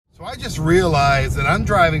So I just realized that I'm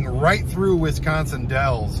driving right through Wisconsin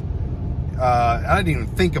Dells. I didn't even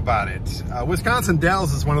think about it. Wisconsin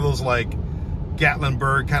Dells is one of those like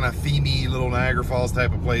Gatlinburg kind of themey little Niagara Falls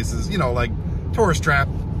type of places, you know, like tourist trap.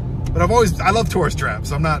 But I love tourist traps,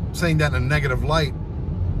 so I'm not saying that in a negative light.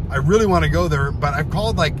 I really want to go there, but I've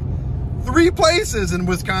called like 3 places in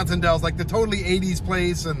Wisconsin Dells, like the totally 80s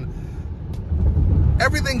place, and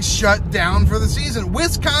everything's shut down for the season.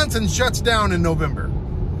 Wisconsin shuts down in November.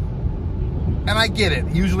 And I get it.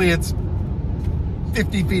 Usually it's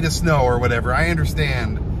 50 feet of snow or whatever. I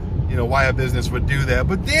understand, you know, why a business would do that.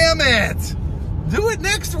 But damn it! Do it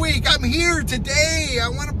next week. I'm here today. I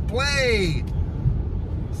want to play.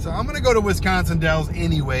 So I'm going to go to Wisconsin Dells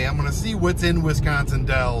anyway. I'm going to see what's in Wisconsin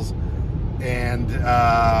Dells. And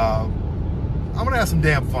I'm going to have some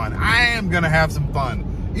damn fun. I am going to have some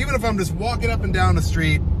fun. Even if I'm just walking up and down the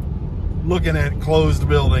street looking at closed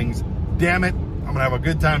buildings. Damn it. I'm going to have a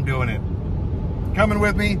good time doing it. Coming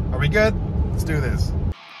with me? Are we good? Let's do this.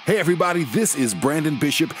 Hey everybody, this is Brandon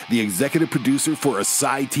Bishop, the executive producer for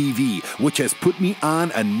ASY TV, which has put me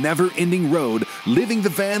on a never-ending road, living the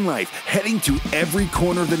van life, heading to every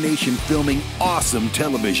corner of the nation, filming awesome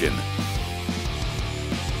television.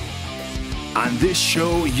 On this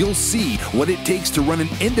show, you'll see what it takes to run an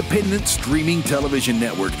independent streaming television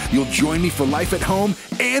network. You'll join me for life at home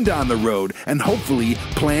and on the road, and hopefully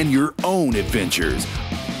plan your own adventures.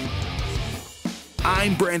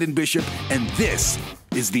 I'm Brandon Bishop, and this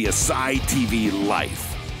is the ASY TV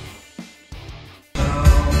life.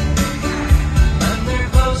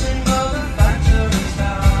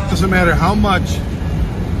 Doesn't matter how much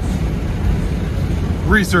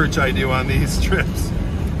research I do on these trips,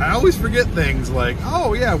 I always forget things like,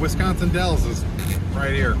 oh yeah, Wisconsin Dells is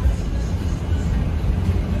right here.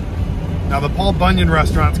 Now the Paul Bunyan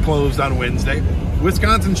restaurant's closed on Wednesday.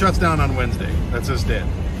 Wisconsin shuts down on Wednesday. That's just it.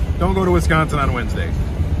 Don't go to Wisconsin on Wednesday.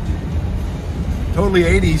 Totally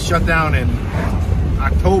 80s shut down in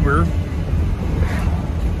October.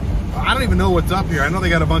 I don't even know what's up here. I know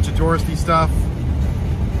they got a bunch of touristy stuff,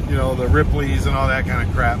 you know, the Ripley's and all that kind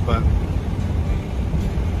of crap, but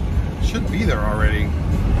it should be there already.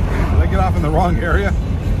 Did I get off in the wrong area?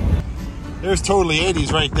 There's Totally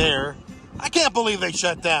 80s right there. I can't believe they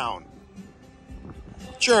shut down.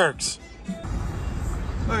 Jerks.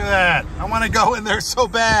 Look at that. I want to go in there so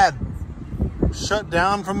bad. Shut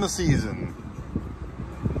down from the season.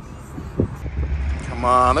 Come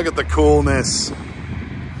on, look at the coolness.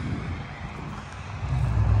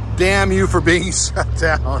 Damn you for being shut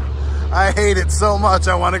down. I hate it so much,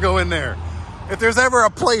 I want to go in there. If there's ever a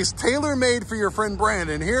place tailor-made for your friend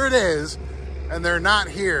Brandon, here it is, and they're not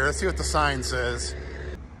here. Let's see what the sign says.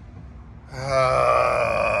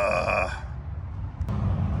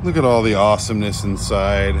 Look at all the awesomeness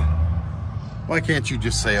inside. Why can't you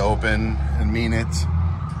just say open and mean it?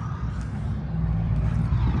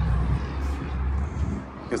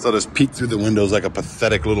 Guess I'll just peek through the windows like a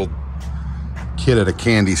pathetic little kid at a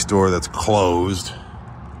candy store that's closed.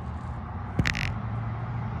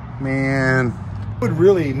 Man, it would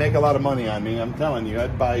really make a lot of money on me, I'm telling you.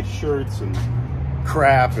 I'd buy shirts and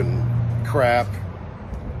crap and crap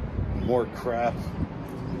and more crap.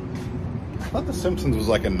 I thought The Simpsons was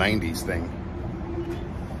like a 90s thing.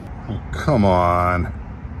 Oh, come on.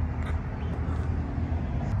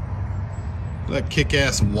 That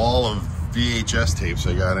kick-ass wall of VHS tapes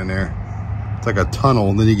I got in there. It's like a tunnel,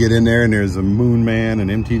 and then you get in there and there's a Moon Man and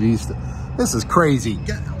MTV stuff. This is crazy.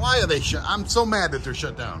 Why are they shut? I'm so mad that they're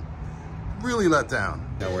shut down. Really let down.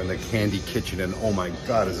 Now we're in the candy kitchen, and oh my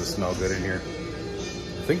God, does it smell good in here.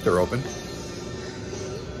 I think they're open.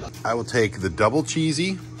 I will take the double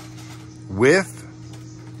cheesy with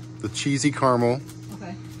the cheesy caramel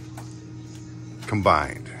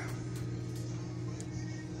combined.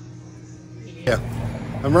 Yeah,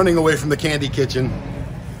 I'm running away from the candy kitchen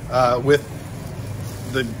with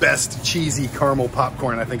the best cheesy caramel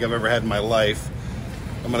popcorn I think I've ever had in my life.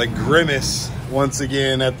 I'm gonna grimace once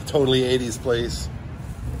again at the Totally 80s place.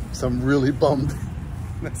 So I'm really bummed.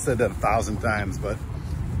 I've said that 1,000 times, but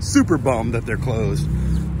super bummed that they're closed.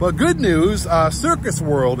 But good news, Circus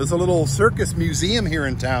World is a little circus museum here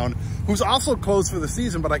in town who's also closed for the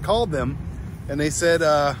season, but I called them and they said,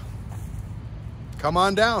 come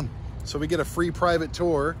on down. So we get a free private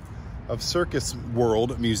tour of Circus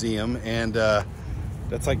World Museum, and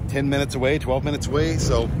that's like 10 minutes away, 12 minutes away.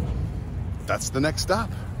 So that's the next stop.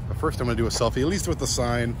 But first I'm gonna do a selfie, at least with the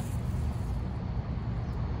sign.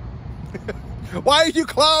 Why are you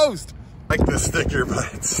closed? I like this sticker,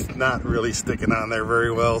 but it's not really sticking on there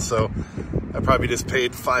very well. So I probably just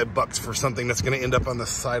paid $5 for something that's gonna end up on the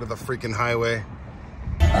side of the freaking highway.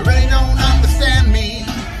 I really don't understand me.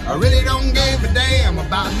 I really don't give a damn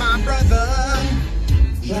about my brother.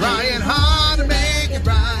 Trying hard to make it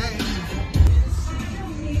right.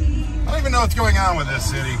 I don't even know what's going on with this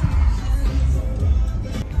city.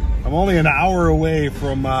 I'm only an hour away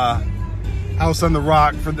from House on the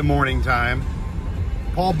Rock for the morning time.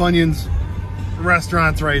 Paul Bunyan's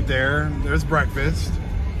restaurant's right there. There's breakfast.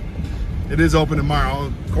 It is open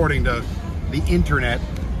tomorrow, according to the internet.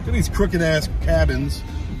 Look at these crooked ass cabins.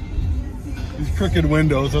 These crooked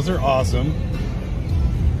windows, those are awesome.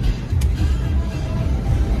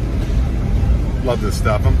 Love this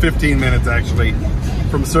stuff. I'm 15 minutes actually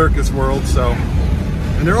from Circus World, so.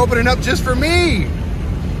 And they're opening up just for me.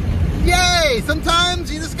 Yay!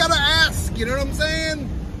 Sometimes you just gotta ask, you know what I'm saying?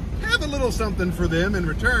 Have a little something for them in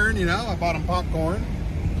return, you know. I bought them popcorn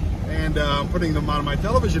and putting them on my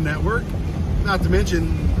television network. Not to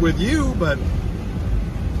mention with you, but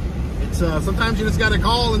it's sometimes you just gotta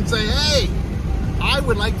call and say, hey, I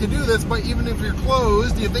would like to do this, but even if you're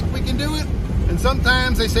closed, do you think we can do it? And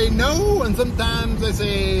sometimes they say no, and sometimes they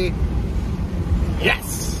say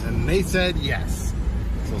yes. And they said yes.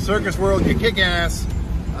 So Circus World, you kick ass.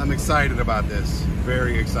 I'm excited about this.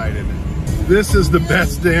 Very excited. This is the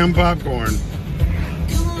best damn popcorn.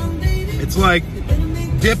 It's like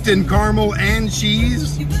dipped in caramel and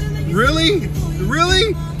cheese. Really?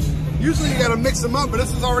 Really? Usually you gotta mix them up, but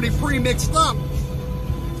this is already pre-mixed up.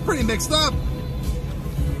 It's pretty mixed up.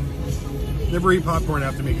 Never eat popcorn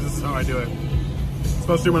after me, because this is how I do it.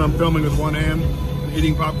 Especially when I'm filming with one hand, and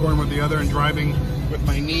eating popcorn with the other, and driving with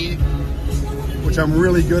my knee, which I'm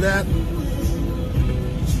really good at.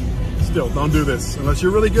 Still, don't do this unless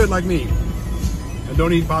you're really good like me. And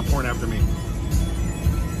don't eat popcorn after me.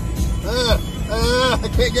 I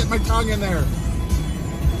can't get my tongue in there.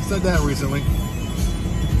 I said that recently.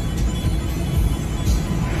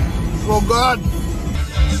 Oh God.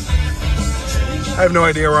 I have no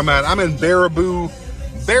idea where I'm at. I'm in Baraboo,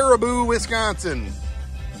 Wisconsin.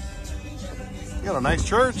 You got a nice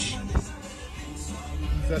church.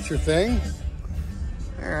 Is that your thing?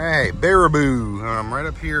 All right, Baraboo. Right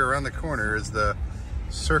up here around the corner is the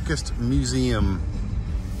Circus Museum.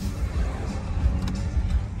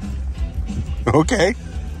 Okay.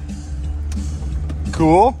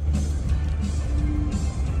 Cool.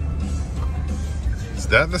 Is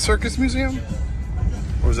that the Circus Museum?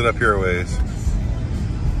 Or is it up here a ways?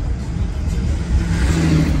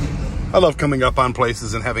 I love coming up on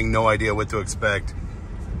places and having no idea what to expect.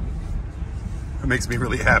 It makes me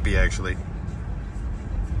really happy, actually.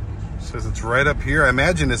 It says it's right up here. I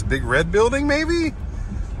imagine this big red building, maybe?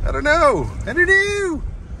 I don't know. I don't know.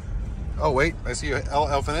 Oh, wait. I see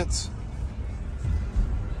elephants.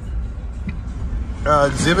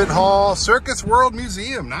 Exhibit hall, Circus World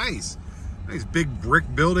Museum. Nice. Nice big brick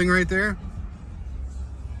building right there.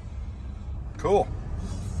 Cool.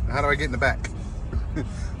 How do I get in the back?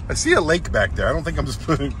 I see a lake back there. I don't think I'm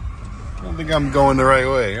going the right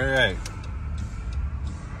way. All right.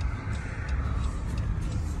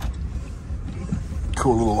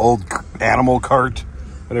 Cool little old animal cart,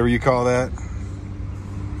 whatever you call that.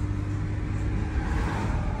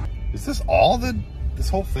 Is this all this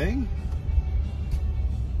whole thing?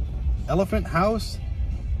 Elephant house?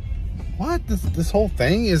 What? This whole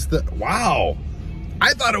thing is wow.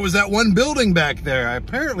 I thought it was that one building back there.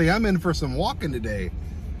 Apparently I'm in for some walking today.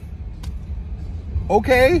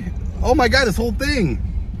 Okay. Oh my God, this whole thing.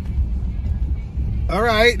 All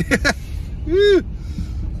right.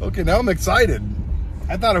 Okay, now I'm excited.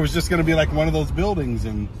 I thought it was just gonna be like one of those buildings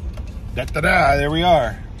and there we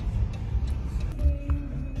are.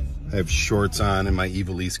 I have shorts on and my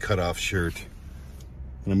Evilise cutoff shirt.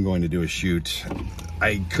 And I'm going to do a shoot.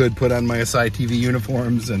 I could put on my ASY TV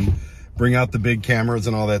uniforms and bring out the big cameras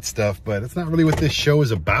and all that stuff, but it's not really what this show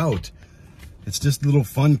is about. It's just little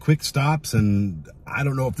fun, quick stops, and I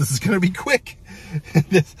don't know if this is gonna be quick.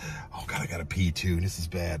 Oh God, I gotta pee too. This is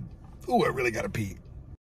bad. Oh, I really gotta pee.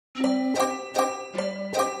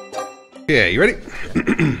 Yeah, you ready?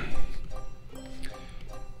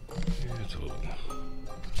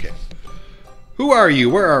 Okay. Who are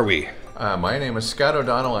you? Where are we? My name is Scott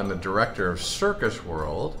O'Donnell. I'm the director of Circus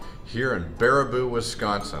World here in Baraboo,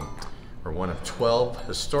 Wisconsin. We're one of 12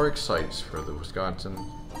 historic sites for the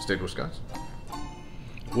state of Wisconsin.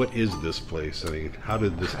 What is this place? I mean, how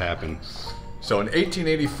did this happen? So in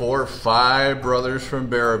 1884, 5 brothers from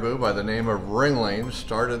Baraboo by the name of Ringling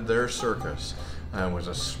started their circus. It was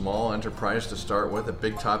a small enterprise to start with, a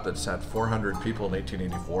big top that sat 400 people in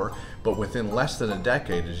 1884, but within less than a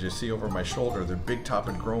decade, as you see over my shoulder, their big top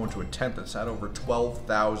had grown to a tent that sat over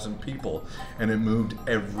 12,000 people, and it moved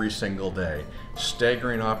every single day.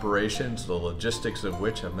 Staggering operations, the logistics of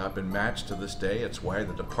which have not been matched to this day. It's why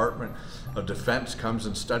the Department of Defense comes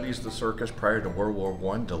and studies the circus prior to World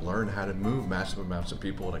War I to learn how to move massive amounts of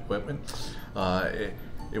people and equipment.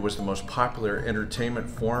 It was the most popular entertainment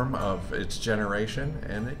form of its generation,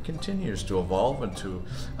 and it continues to evolve and to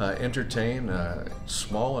entertain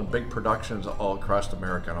small and big productions all across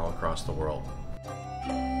America and all across the world.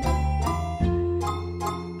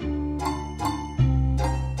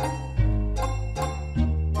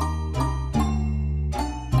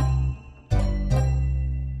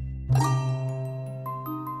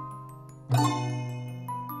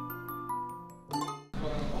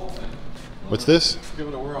 What's this? Let's give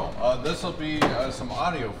it a whirl. This will be some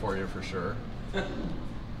audio for you for sure.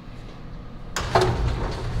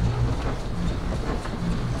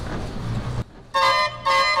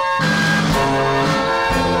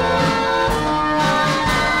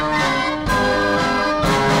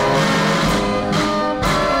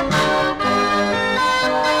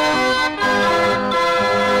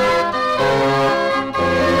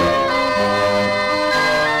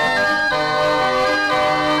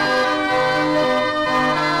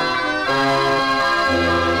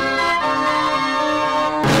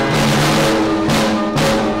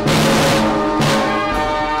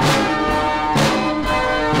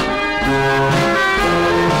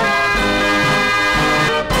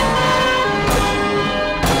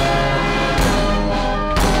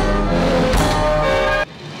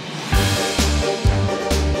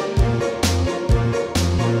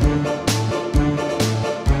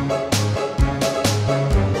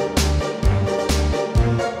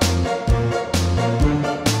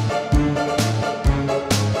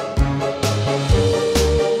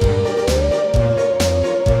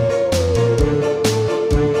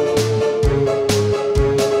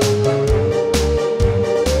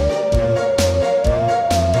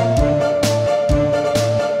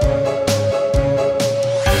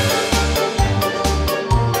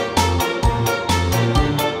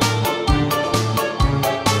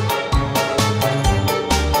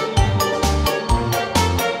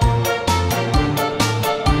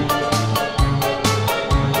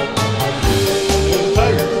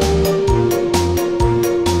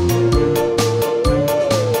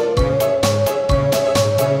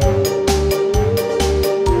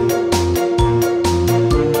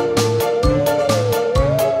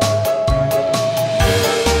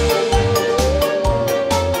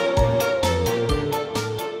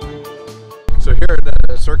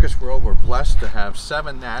 Circus World, we're blessed to have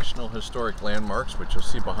 7 national historic landmarks, which you'll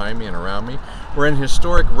see behind me and around me. We're in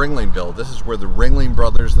historic Ringlingville. This is where the Ringling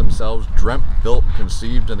brothers themselves dreamt, built,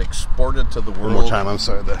 conceived, and exported to the world. One more time, I'm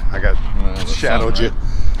sorry that I got shadowed you.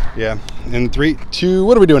 Yeah, in 3, 2,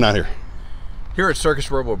 what are we doing out here? Here at Circus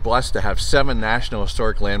World, we're blessed to have 7 national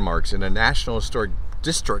historic landmarks in a national historic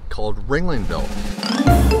district called Ringlingville.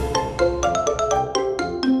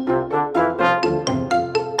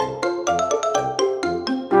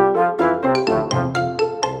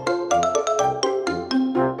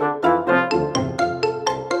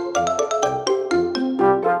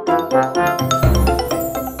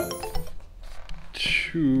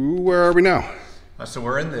 Where are we now? So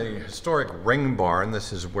we're in the historic Ring Barn.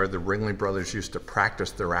 This is where the Ringling brothers used to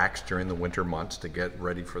practice their acts during the winter months to get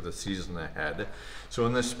ready for the season ahead. So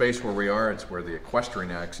in this space where we are, it's where the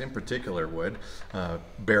equestrian acts in particular would.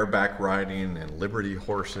 Bareback riding and liberty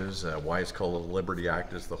horses. Why it's called a liberty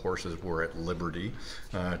act is the horses were at liberty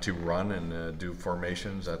to run and do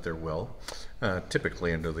formations at their will.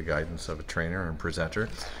 Typically under the guidance of a trainer and presenter.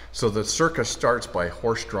 So the circus starts by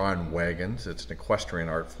horse-drawn wagons. It's an equestrian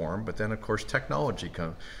art form, but then of course technology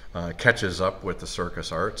catches up with the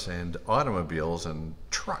circus arts and automobiles and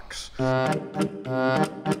trucks.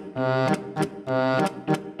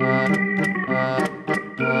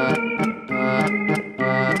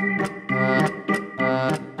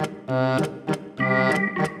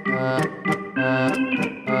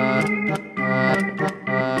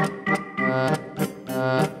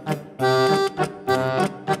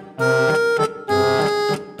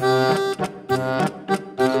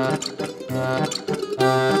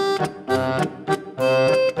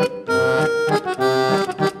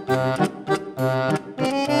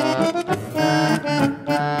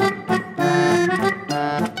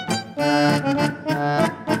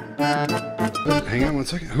 Hang on one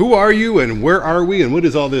second. Who are you and where are we and what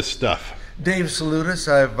is all this stuff? Dave Salutis.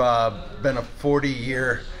 I've been a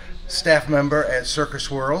 40-year staff member at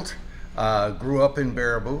Circus World. Grew up in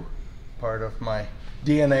Baraboo, part of my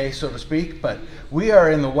DNA, so to speak, but we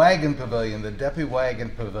are in the wagon pavilion, the Deppy Wagon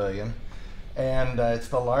Pavilion, and it's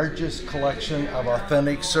the largest collection of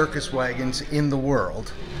authentic circus wagons in the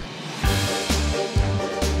world.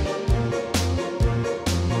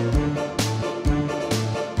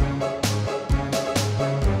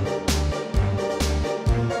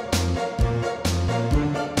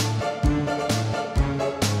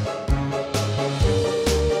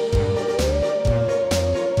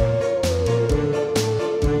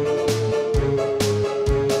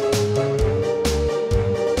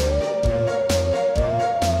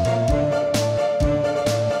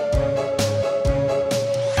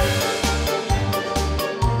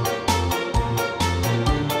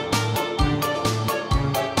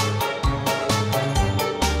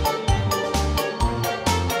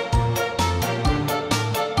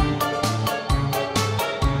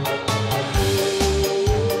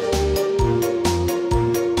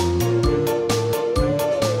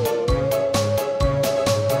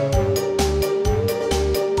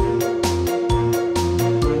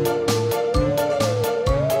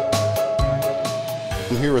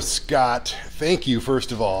 I'm here with Scott. Thank you,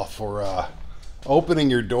 first of all, for opening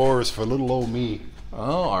your doors for little old me.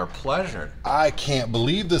 Oh, our pleasure. I can't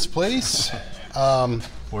believe this place.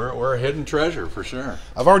 We're a hidden treasure for sure.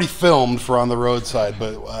 I've already filmed for On the Roadside,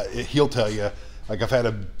 but he'll tell you, like, I've had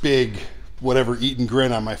a big, whatever, eaten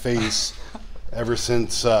grin on my face ever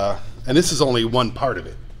since, and this is only one part of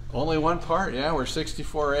it. Only one part, yeah. We're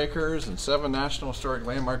 64 acres and 7 National Historic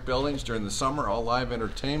Landmark buildings during the summer, all live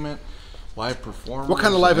entertainment. Live performers. What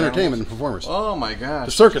kind of live entertainment and performers? Oh my gosh.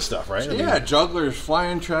 The circus stuff, right? Yeah, jugglers,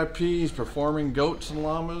 flying trapeze, performing goats and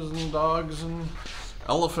llamas and dogs and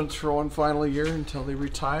elephants for one final year until they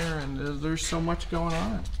retire, and there's so much going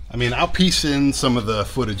on. I mean, I'll piece in some of the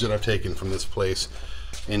footage that I've taken from this place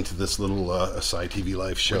into this little ASY TV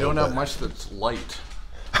live show. We don't have much that's light.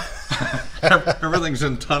 Everything's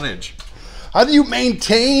in tonnage. How do you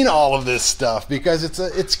maintain all of this stuff? Because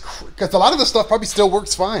because a lot of this stuff probably still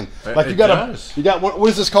works fine. Like you got what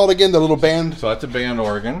is this called again? The little band. So that's a band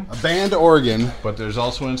organ. A band organ. But there's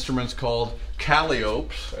also instruments called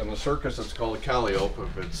calliopes, and the circus it's called a calliope.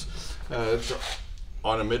 If it's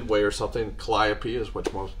on a midway or something, calliope is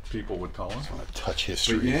what most people would call it. I want to touch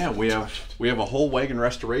history. But yeah, we have a whole wagon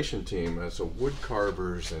restoration team. So wood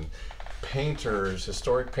carvers and painters,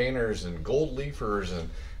 historic painters, and gold leafers and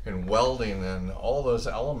welding and all those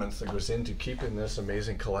elements that goes into keeping this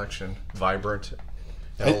amazing collection vibrant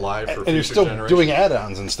and alive for future generations. And you're still doing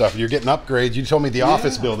add-ons and stuff. You're getting upgrades. You told me the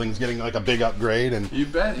office building's getting like a big upgrade. And you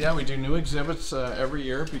bet. Yeah, we do new exhibits every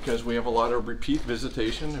year because we have a lot of repeat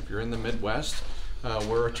visitation. If you're in the Midwest,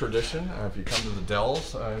 we're a tradition. If you come to the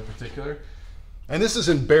Dells in particular. And this is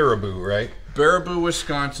in Baraboo, right? Baraboo,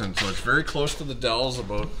 Wisconsin. So it's very close to the Dells,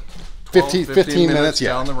 about 15 minutes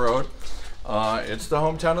down the road. It's the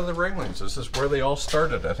hometown of the Ringlings. This is where they all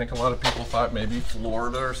started. I think a lot of people thought maybe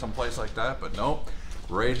Florida or someplace like that, but no,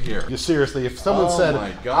 right here. Seriously, if someone said,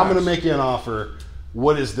 I'm going to make you an offer,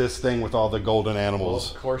 what is this thing with all the golden animals?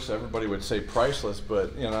 Well, of course, everybody would say priceless,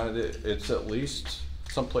 but you know, it's at least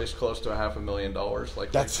someplace close to $500,000.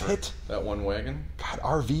 Like that's it. That one wagon. God,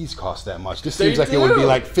 RVs cost that much. This seems like it would be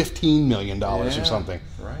like $15 million or something.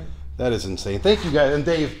 Right. That is insane. Thank you guys, and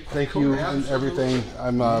Dave, thank you and everything.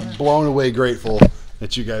 I'm blown away grateful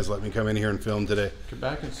that you guys let me come in here and film today. Come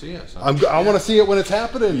back and see us. I want to see it when it's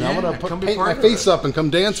happening. Yeah, I want to paint my face up and come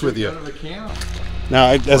dance with you.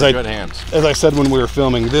 Now, as I said when we were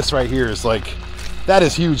filming, this right here is like, that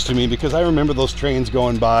is huge to me because I remember those trains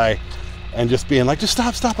going by and just being like, just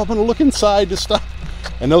stop, I'm gonna look inside, just stop.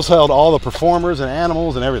 And those held all the performers and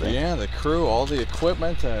animals and everything. Yeah, the crew, all the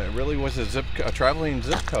equipment. It really was a traveling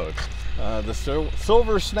zip code. The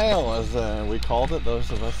Silver Snail, as we called it,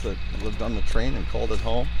 those of us that lived on the train and called it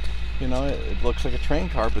home. You know, it looks like a train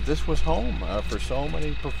car, but this was home for so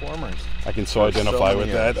many performers. I can so identify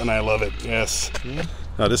with that, and I love it, yes. Yeah.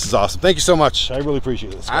 No, this is awesome. Thank you so much. I really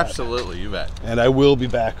appreciate this. Absolutely, you bet. And I will be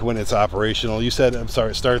back when it's operational. You said, I'm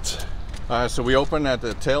sorry, it starts? So we open at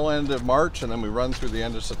the tail end of March, and then we run through the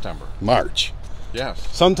end of September. March. Yes.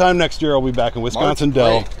 Sometime next year I'll be back in Wisconsin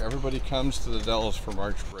Dell. Everybody comes to the Dells for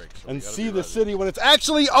March break. So and see the city when it's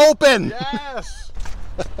actually open. Yes.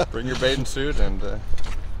 Bring your bathing suit and have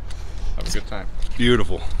a good time.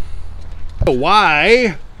 Beautiful.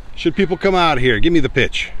 Why should people come out here? Give me the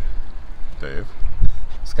pitch. Dave.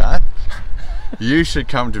 Scott? You should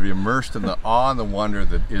come to be immersed in the awe and the wonder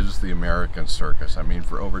that is the American circus. I mean,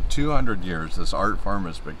 for over 200 years, this art form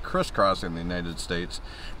has been crisscrossing the United States,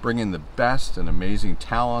 bringing the best and amazing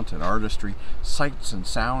talent and artistry, sights and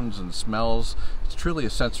sounds and smells It's truly a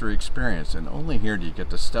sensory experience, and only here do you get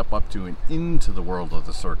to step up to and into the world of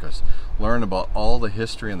the circus, learn about all the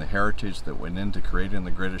history and the heritage that went into creating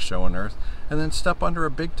the greatest show on earth, and then step under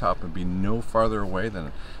a big top and be no farther away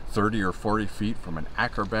than 30 or 40 feet from an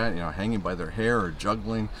acrobat, you know, hanging by their hair or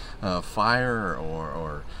juggling fire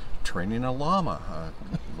or training a llama,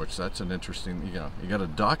 which that's an interesting, you got a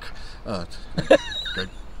duck,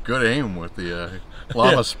 good aim with the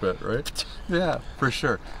llama spit, right? Yeah, for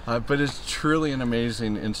sure. But it's truly an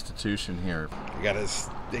amazing institution here.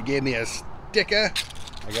 They gave me a sticker.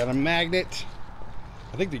 I got a magnet.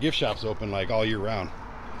 I think the gift shop's open like all year round.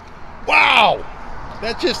 Wow,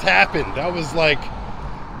 that just happened. I was like,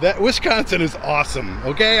 that Wisconsin is awesome.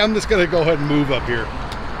 Okay, I'm just gonna go ahead and move up here.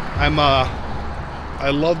 I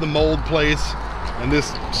love the mold place and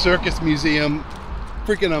this circus museum,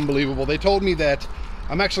 freaking unbelievable. They told me that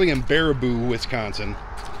I'm actually in Baraboo, Wisconsin.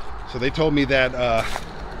 So they told me that a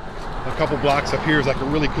couple blocks up here is like a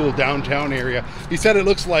really cool downtown area. He said it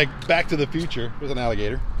looks like Back to the Future. There's an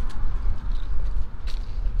alligator.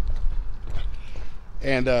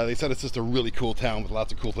 And they said it's just a really cool town with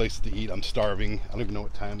lots of cool places to eat. I'm starving. I don't even know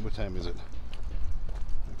what time is it?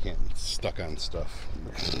 I can't, it's stuck on stuff.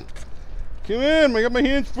 Come in, I got my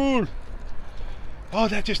hands full. Oh,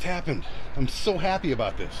 that just happened. I'm so happy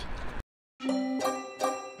about this.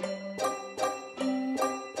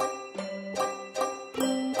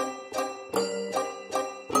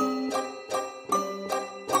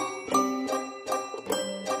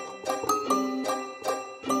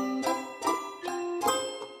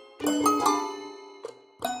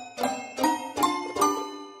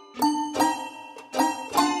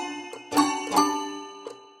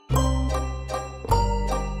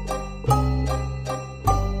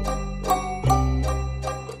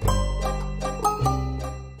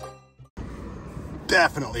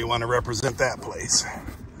 Definitely want to represent that place.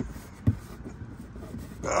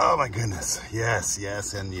 Oh my goodness. Yes,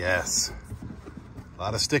 yes, and yes. A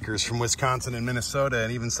lot of stickers from Wisconsin and Minnesota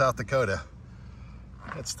and even South Dakota.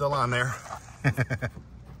 It's still on there. I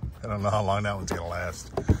don't know how long that one's gonna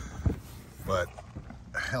last, but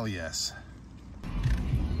hell yes.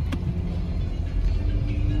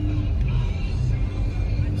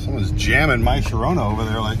 Someone's jamming my Sharona over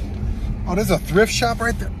there like, oh, there's a thrift shop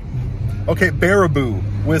right there. Okay, Baraboo,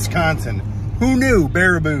 Wisconsin. Who knew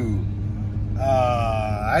Baraboo?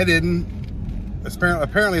 I didn't.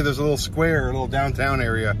 Apparently there's a little square, a little downtown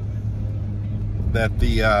area that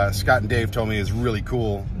the Scott and Dave told me is really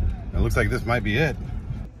cool. It looks like this might be it.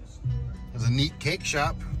 There's a neat cake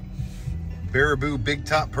shop. Baraboo Big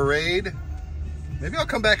Top Parade. Maybe I'll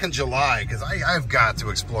come back in July because I've got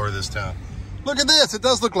to explore this town. Look at this. It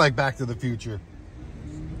does look like Back to the Future.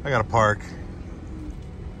 I got to park.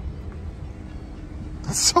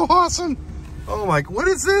 That's so awesome. Oh my, what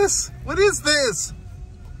is this? What is this?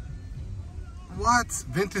 What?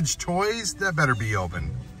 Vintage toys? That better be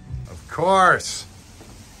open. Of course.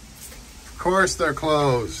 Of course they're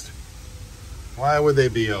closed. Why would they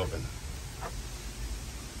be open?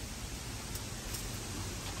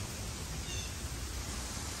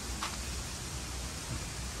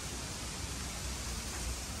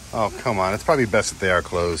 Oh, come on. It's probably best that they are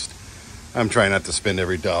closed. I'm trying not to spend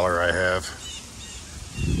every dollar I have.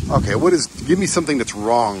 Okay, give me something that's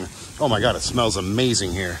wrong. Oh my God, it smells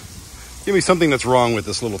amazing here. Give me something that's wrong with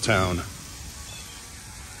this little town.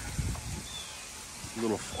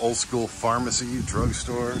 Little old school pharmacy,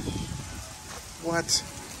 drugstore. What?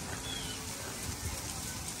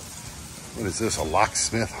 What is this? A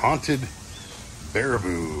locksmith haunted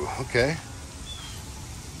Baraboo. Okay.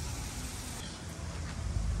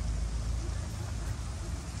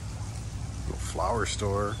 Little flower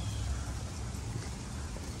store.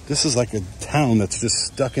 This is like a town that's just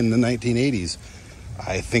stuck in the 1980s.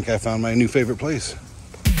 I think I found my new favorite place.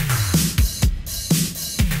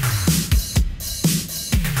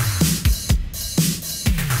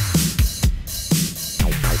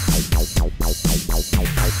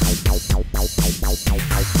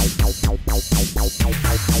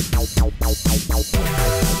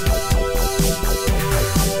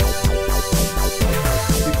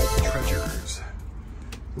 Treasures.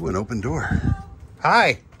 Ooh, an open door.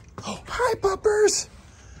 Hi. Oh, hi, puppers.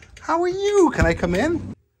 How are you? Can I come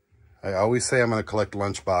in? I always say I'm going to collect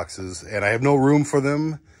lunch boxes, and I have no room for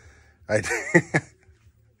them. I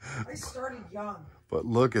started young. But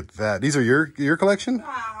look at that. These are your collection?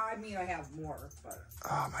 I mean, I have more, but...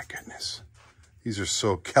 Oh, my goodness. These are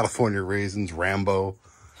so California Raisins, Rambo,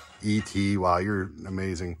 E.T. Wow, you're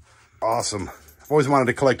amazing. Awesome. I've always wanted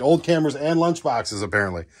to collect old cameras and lunch boxes,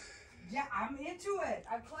 apparently. Yeah, I'm into it.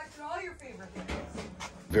 I've collected all your favorite things.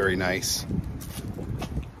 Very nice.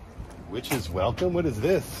 Witches welcome. What is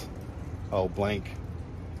this? Oh, blank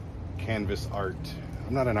canvas art.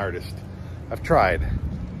 I'm not an artist. I've tried.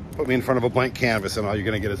 Put me in front of a blank canvas and all you're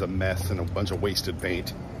gonna get is a mess and a bunch of wasted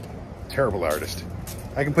paint. Terrible artist.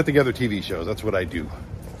 I can put together TV shows. That's what I do.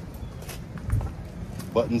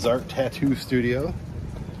 Buttons Art Tattoo Studio.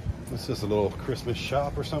 What's this, a little Christmas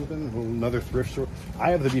shop or something? Another thrift store.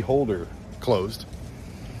 Eye of the Beholder closed.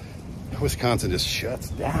 Wisconsin just shuts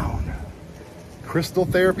down. Crystal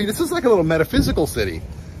therapy. This is like a little metaphysical city.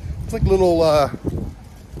 It's like little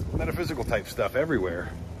metaphysical type stuff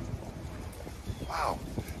everywhere. Wow.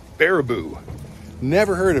 Baraboo.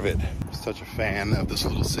 Never heard of it. Such a fan of this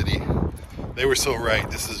little city. They were so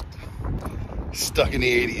right. This is stuck in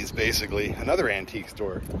the 80s, basically. Another antique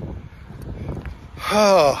store.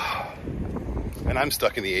 Oh. And I'm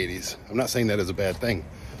stuck in the 80s. I'm not saying that is a bad thing.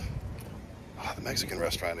 Oh, the Mexican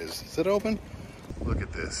restaurant is it open? Look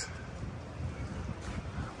at this.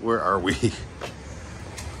 Where are we?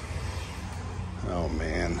 Oh,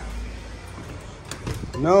 man.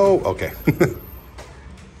 No, okay.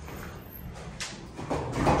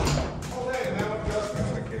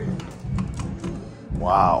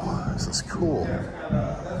 Wow, this is cool.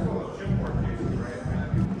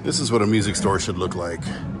 This is what a music store should look like.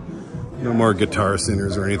 No more guitar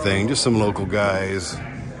centers or anything, just some local guys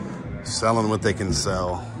selling what they can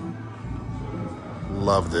sell.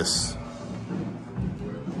 Love this.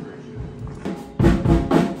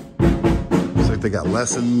 Looks like they got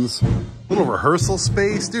lessons. A little rehearsal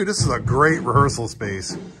space. Dude, this is a great rehearsal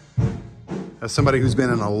space. As somebody who's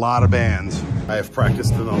been in a lot of bands, I have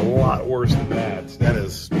practiced in a lot worse than that. That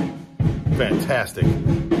is fantastic.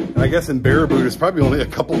 And I guess in Baraboo, there's probably only a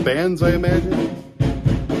couple bands, I imagine.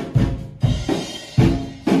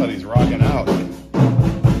 Thought he's rocking out.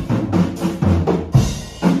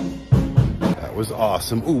 That was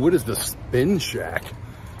awesome. Ooh, what is the Spin Shack?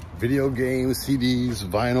 Video games, CDs,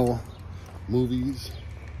 vinyl, movies.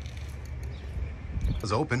 It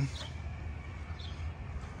was open.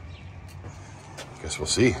 Guess we'll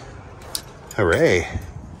see. Hooray.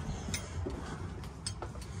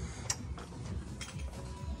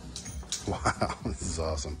 Wow, this is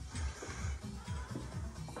awesome.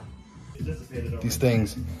 These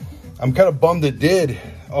things, I'm kind of bummed it did.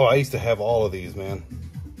 Oh, I used to have all of these, man.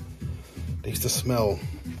 They used to smell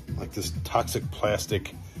like this toxic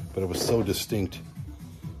plastic, but it was so distinct.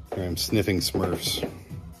 Here I'm sniffing Smurfs.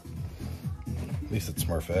 At least it's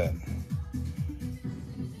Smurfette.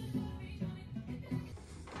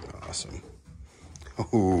 Awesome.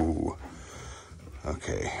 Ooh.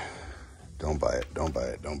 Okay. Don't buy it. Don't buy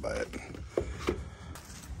it. Don't buy it.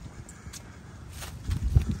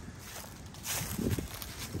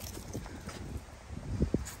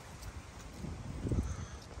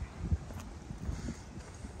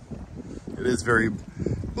 It is very,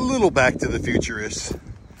 a little Back to the Future-ish.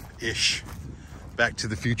 Back to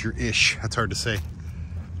the Future-ish. That's hard to say.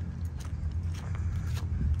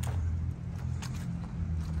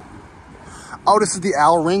 Oh, this is the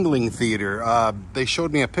Ringling Theater. They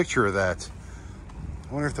showed me a picture of that.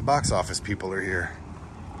 I wonder if the box office people are here.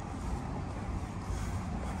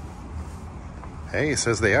 Hey, it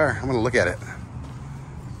says they are. I'm gonna look at it.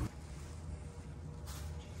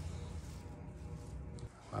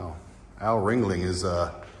 Wow, Al Ringling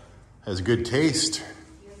has good taste.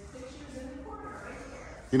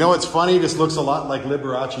 You know what's funny? This looks a lot like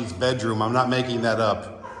Liberace's bedroom. I'm not making that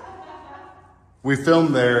up. We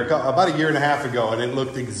filmed there about a year and a half ago, and it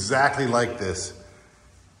looked exactly like this.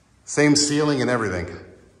 Same ceiling and everything.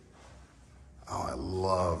 Oh, I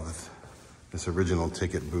love this original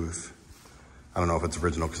ticket booth. I don't know if it's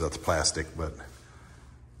original because that's plastic, but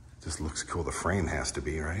it just looks cool. The frame has to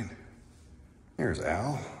be, right? There's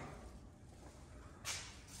Al.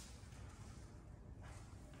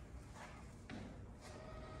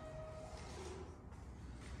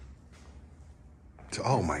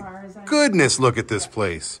 Oh my goodness, look at this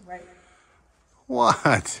place. Right. What?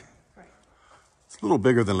 Right. It's a little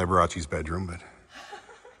bigger than Liberace's bedroom, but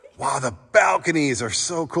wow, the balconies are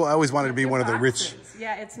so cool. I always wanted to be one of the rich.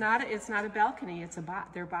 Yeah, it's not a balcony, it's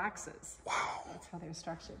they're boxes. Wow. That's how they're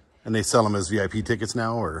structured. And they sell them as VIP tickets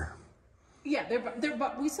now, or? Yeah,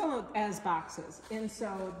 we sell them as boxes. And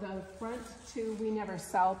so the front two we never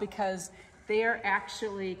sell because they're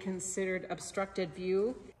actually considered obstructed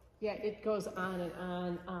view. Yeah, it goes on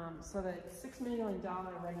and on. So the $6 million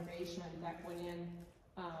renovation that went in.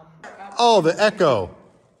 Oh, the echo.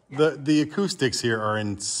 Yeah. The acoustics here are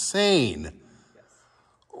insane. Yes.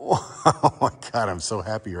 Oh my God, I'm so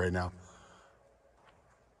happy right now.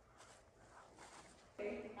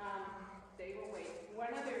 They will wait.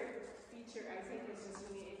 One other feature I think is just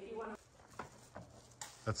if you want.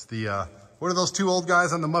 That's the, what are those two old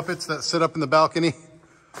guys on the Muppets that sit up in the balcony?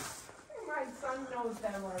 My son knows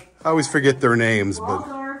them, like I always forget their names, but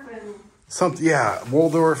Waldorf and something, yeah,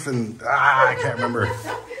 Waldorf and, I can't remember.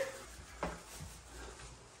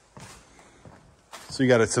 So you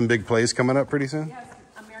got some big plays coming up pretty soon? yes,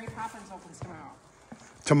 Mary Poppins opens tomorrow.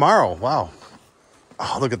 Tomorrow, wow.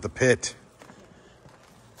 Oh, look at the pit.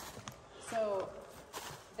 So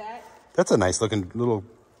That's a nice looking little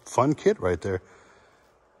fun kit right there.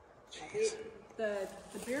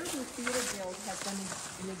 the Baraboo Theater Guild has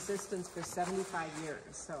been in existence for 75 years,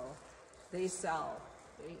 so they sell.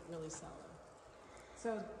 They really sell them.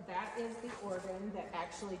 So that is the organ that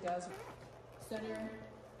actually does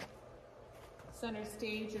center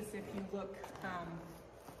stage. Is if you look.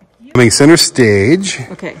 Coming center stage.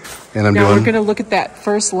 Okay. And I'm now doing. we're going to look at that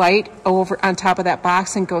first light over on top of that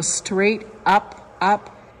box and go straight up,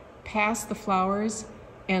 past the flowers,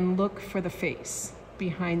 and look for the face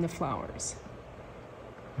behind the flowers.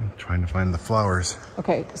 I'm trying to find the flowers.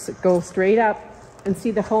 Okay, so go straight up and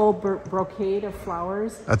see the whole brocade of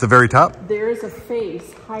flowers. At the very top? There's a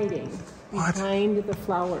face hiding What? behind the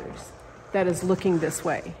flowers that is looking this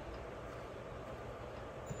way.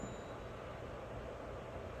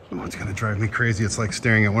 Oh, it's gonna drive me crazy. It's like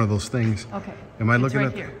staring at one of those things. Okay. Am I it's looking right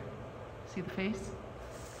at here? See the face?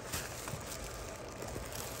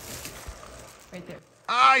 Right there.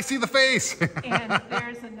 Ah, I see the face. And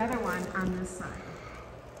there's another one on this side.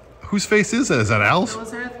 Whose face is that? Is that Al's?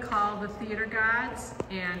 Those are called the theater gods,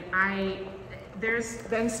 and there's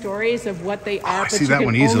been stories of what they are, I but see you that can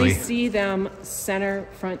one only easily. see them center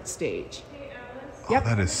front stage. Oh,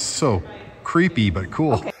 that is so creepy, but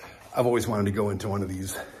cool. Okay. I've always wanted to go into one of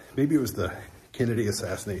these. Maybe it was the Kennedy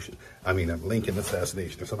assassination. I mean, Lincoln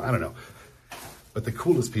assassination or something. I don't know. But the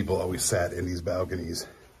coolest people always sat in these balconies.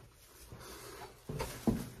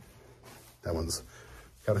 That one's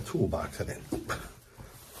got a toolbox in it.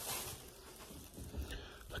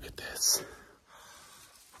 Look at this.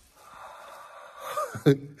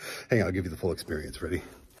 Hang on, I'll give you the full experience. Ready?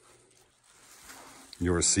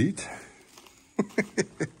 Your seat.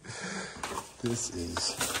 This is...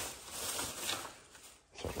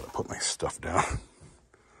 So I gotta put my stuff down.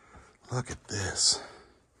 Look at this.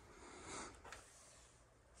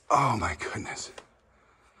 Oh my goodness.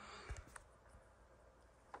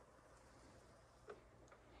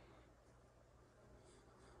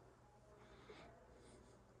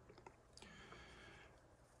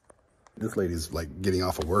 This lady's like getting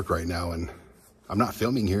off of work right now, and I'm not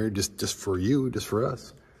filming here just for you, just for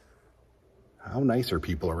us. How nice are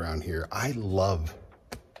people around here? I love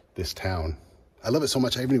this town. I love it so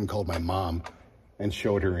much I haven't even called my mom and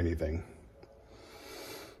showed her anything.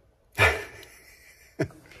 I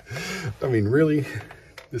mean, really?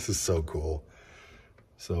 This is so cool.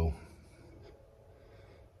 So,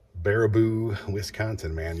 Baraboo,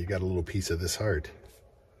 Wisconsin, man, you got a little piece of this heart.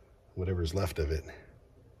 Whatever's left of it.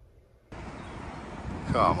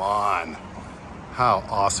 Come on. How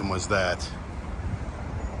awesome was that?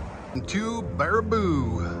 To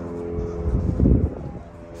Baraboo.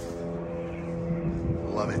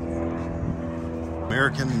 Love it.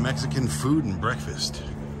 American, Mexican food and breakfast.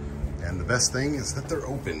 And the best thing is that they're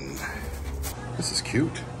open. This is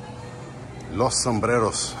cute. Los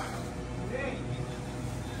sombreros.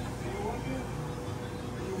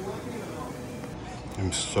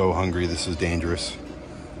 I'm so hungry. This is dangerous.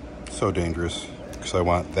 So dangerous. Because I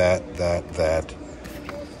want that. I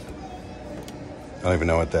don't even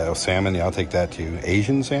know what that is. Salmon? Yeah, I'll take that too.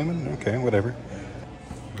 Asian salmon? Okay, whatever.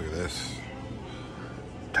 Look at this.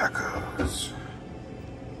 Tacos.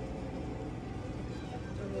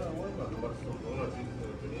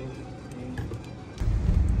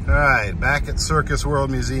 All right, back at Circus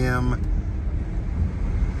World Museum.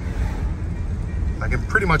 I can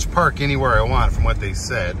pretty much park anywhere I want from what they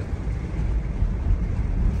said.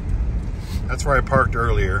 That's where I parked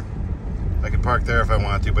earlier. I could park there if I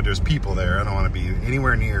want to, but there's people there. I don't want to be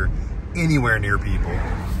anywhere near people.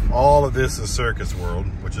 All of this is Circus World,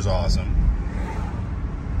 which is awesome.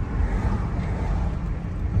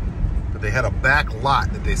 But they had a back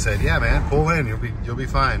lot that they said, yeah, man, pull in, you'll be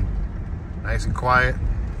fine. Nice and quiet.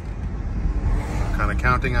 I'm kind of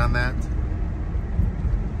counting on that.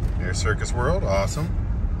 There's Circus World, awesome.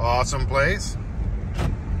 Awesome place.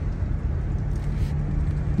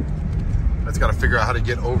 It's got to figure out how to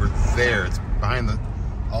get over there. It's behind the...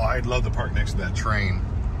 Oh, I'd love to park next to that train.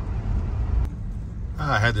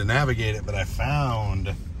 I had to navigate it, but I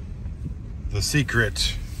found the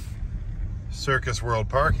secret Circus World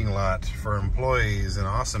parking lot for employees and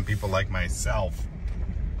awesome people like myself.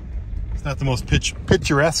 It's not the most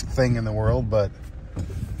picturesque thing in the world, but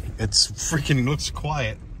It's freaking looks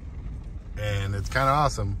quiet, and it's kind of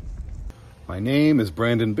awesome. My name is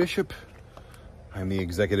Brandon Bishop. I'm the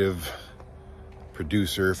executive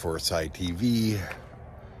producer for ASY TV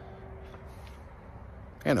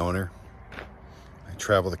and owner. I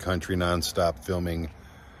travel the country nonstop filming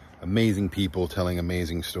amazing people telling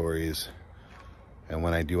amazing stories. And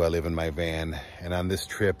when I do, I live in my van. And on this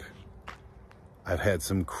trip, I've had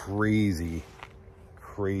some crazy,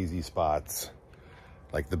 crazy spots.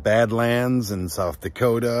 Like the Badlands in South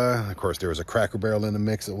Dakota. Of course, there was a Cracker Barrel in the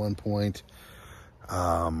mix at one point.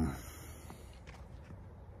 The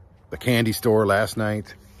candy store last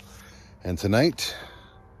night. And tonight,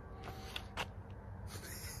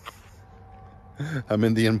 I'm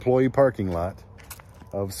in the employee parking lot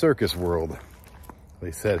of Circus World.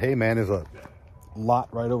 They said, hey man, there's a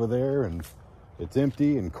lot right over there and it's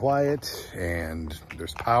empty and quiet and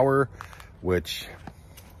there's power, which,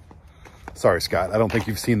 sorry Scott, I don't think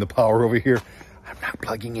you've seen the power over here. I'm not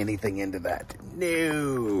plugging anything into that.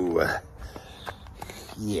 No.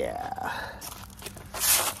 Yeah.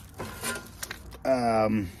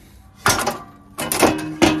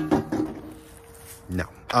 No.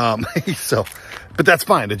 So, but that's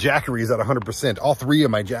fine. The Jackery's at 100%. All three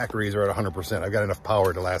of my Jackery's are at 100%. I've got enough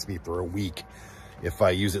power to last me for a week if I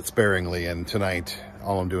use it sparingly. And tonight,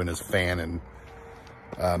 all I'm doing is fan and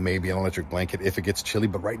maybe an electric blanket if it gets chilly.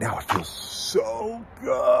 But right now, it feels so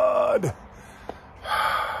good.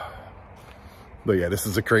 But yeah, this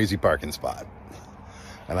is a crazy parking spot.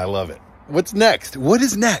 And I love it. What's next? What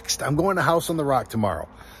is next? I'm going to House on the Rock tomorrow.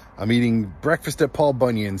 I'm eating breakfast at Paul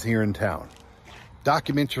Bunyan's here in town.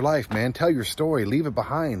 Document your life, man. Tell your story. Leave it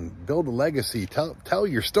behind. Build a legacy. Tell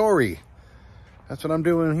your story. That's what I'm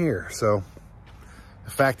doing here. So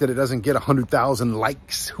the fact that it doesn't get 100,000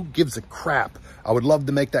 likes, who gives a crap? I would love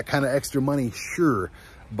to make that kind of extra money, sure.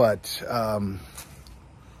 But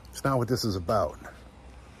it's not what this is about.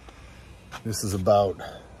 This is about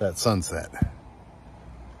that sunset.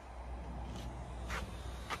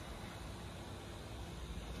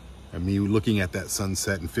 And me looking at that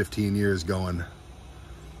sunset in 15 years going,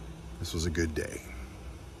 this was a good day.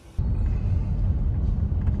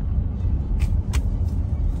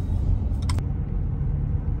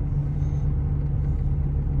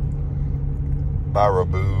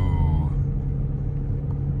 Baraboo.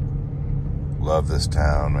 Love this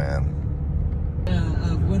town, man.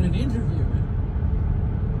 What an interview.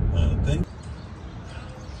 Thank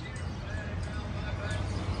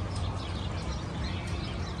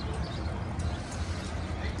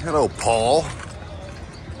Hello, Paul.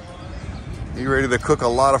 You ready to cook a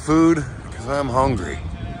lot of food? Because I'm hungry.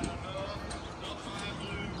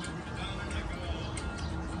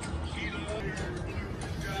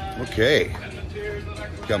 Okay.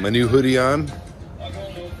 Got my new hoodie on.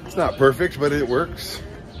 It's not perfect, but it works.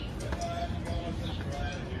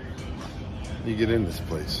 How do you get in this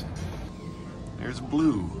place? There's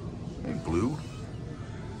Blue. Hey, Blue.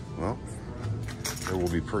 Well, there will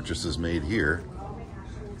be purchases made here.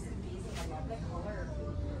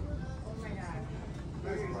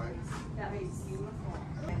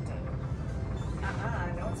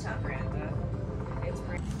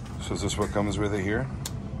 So is this what comes with it here?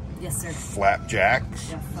 Yes, sir.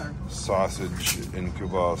 Flapjacks, Yes, sir. sausage and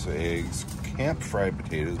kielbasa, eggs, camp fried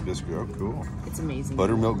potatoes, biscuit. Oh, cool. It's amazing.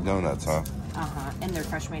 Buttermilk donuts, huh? Uh-huh. And they're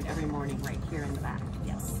fresh made every morning right here in the back.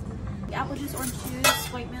 Yes. Apple juice, orange juice,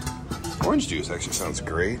 white milk. Orange juice actually sounds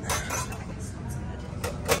great.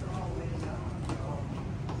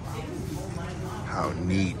 How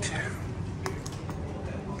neat.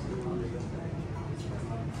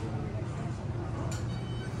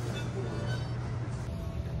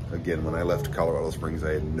 Again, when I left Colorado Springs,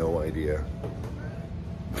 I had no idea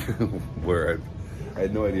where I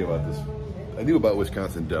had no idea about this. I knew about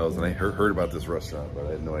Wisconsin Dells and I heard about this restaurant, but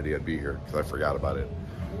I had no idea I'd be here because I forgot about it.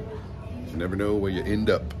 You never know where you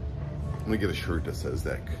end up. I'm gonna get a shirt that says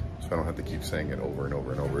that so I don't have to keep saying it over and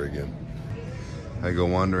over and over again. I go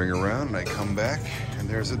wandering around and I come back and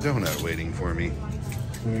there's a donut waiting for me.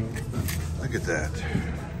 Look at that.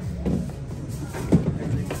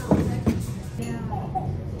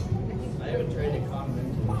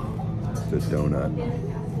 The donut.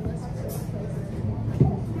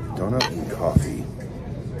 Donut and coffee.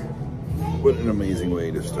 What an amazing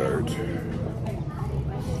way to start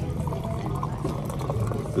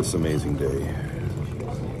this amazing day.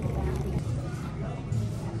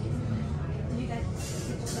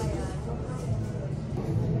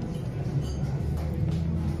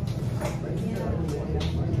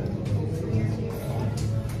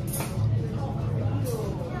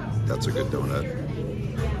 That's a good donut.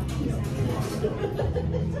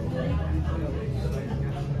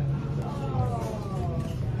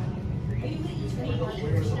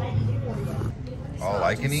 All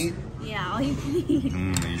I can eat? Yeah, all you can eat.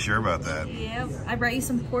 Are you sure about that? Yep. I brought you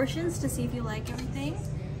some portions to see if you like everything.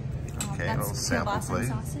 Okay, a little sample plate.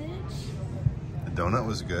 Sausage. The donut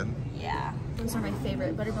was good. Yeah, those are my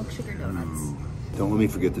favorite buttermilk sugar donuts. Don't let me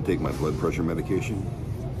forget to take my blood pressure medication.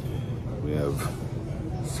 We have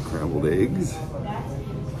scrambled eggs.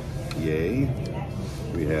 Yay.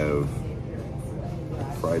 We have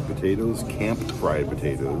fried potatoes, camp fried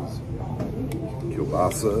potatoes,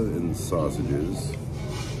 kielbasa and sausages.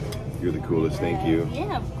 You're the coolest, thank you.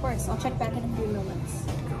 Yeah, of course. I'll check back in a few moments.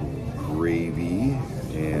 Gravy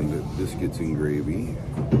and biscuits and gravy.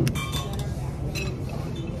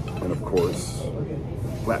 And of course,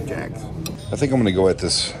 flapjacks. I think I'm gonna go at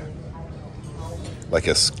this like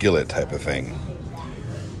a skillet type of thing.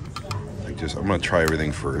 I'm gonna try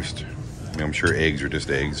everything first. I mean, I'm sure eggs are just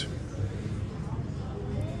eggs.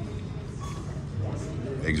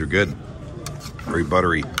 Eggs are good, very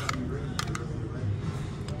buttery.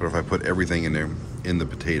 But if I put everything in there, in the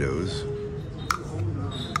potatoes,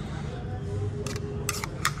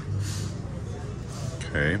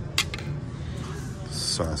 okay.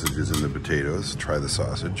 Sausages in the potatoes. Try the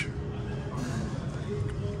sausage.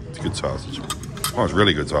 It's good sausage. Oh, it's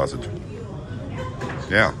really good sausage.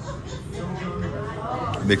 Yeah.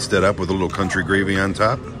 Mixed it up with a little country gravy on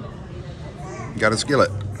top. Got a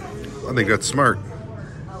skillet. I think that's smart.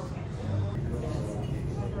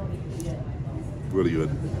 Really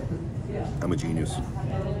good. I'm a genius.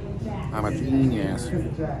 I'm a genius.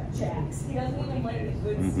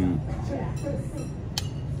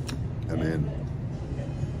 I'm in.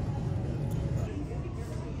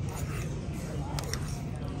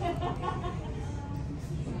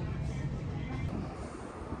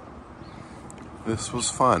 This was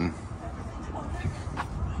fun.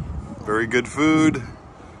 Very good food,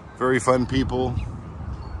 very fun people,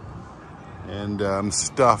 and I'm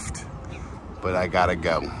stuffed, but I gotta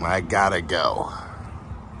go. I gotta go.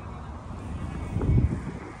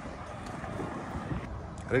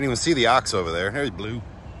 I didn't even see the ox over there. There's Blue.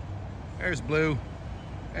 There's Blue.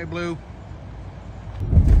 Hey, Blue.